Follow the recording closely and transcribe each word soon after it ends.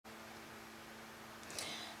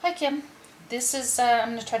Hi Kim, this is, I'm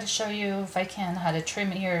going to try to show you, if I can, how to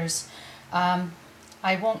trim ears. I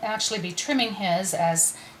won't actually be trimming his,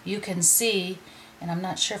 as you can see, and I'm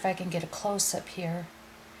not sure if I can get a close-up here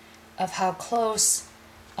of how close,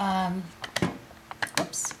 how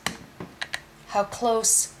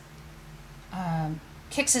close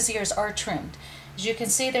Kix's ears are trimmed. As you can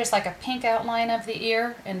see, there's like a pink outline of the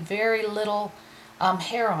ear and very little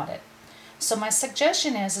hair on it. So my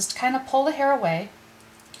suggestion is to kind of pull the hair away.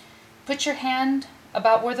 Put your hand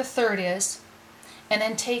about where the third is, and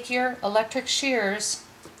then take your electric shears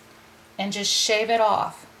and just shave it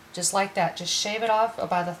off, just like that. Just shave it off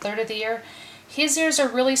about a third of the ear. His ears are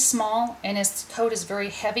really small and his coat is very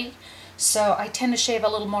heavy, so I tend to shave a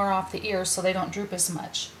little more off the ears so they don't droop as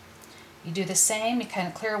much. You do the same, you kind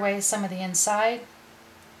of clear away some of the inside.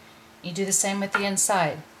 You do the same with the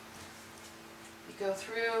inside. You go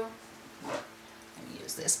through, let me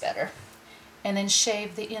use this better, and then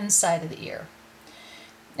shave the inside of the ear.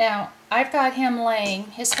 Now, I've got him laying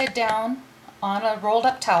his head down on a rolled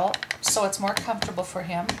up towel so it's more comfortable for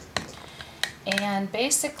him. And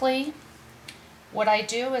basically, what I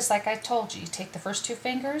do is, like I told you, you take the first two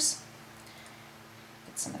fingers,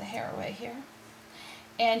 get some of the hair away here,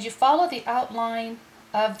 and you follow the outline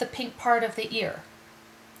of the pink part of the ear.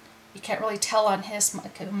 You can't really tell on his,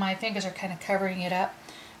 my fingers are kind of covering it up,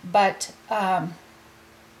 but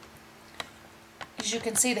as you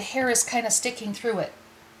can see, the hair is kind of sticking through it.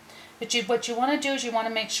 But what you want to do is you want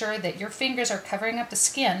to make sure that your fingers are covering up the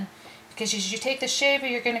skin, because as you take the shaver,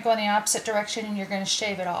 you're going to go in the opposite direction and you're going to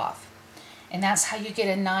shave it off. And that's how you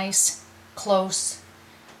get a nice, close,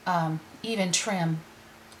 even trim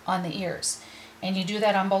on the ears. And you do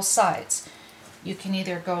that on both sides. You can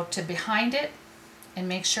either go to behind it and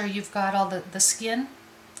make sure you've got all the skin,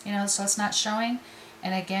 you know, so it's not showing.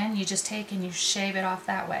 And again, you just take and you shave it off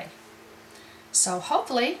that way. So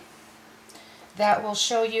hopefully that will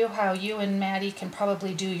show you how you and Maddie can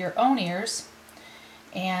probably do your own ears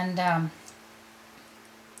and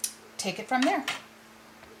take it from there.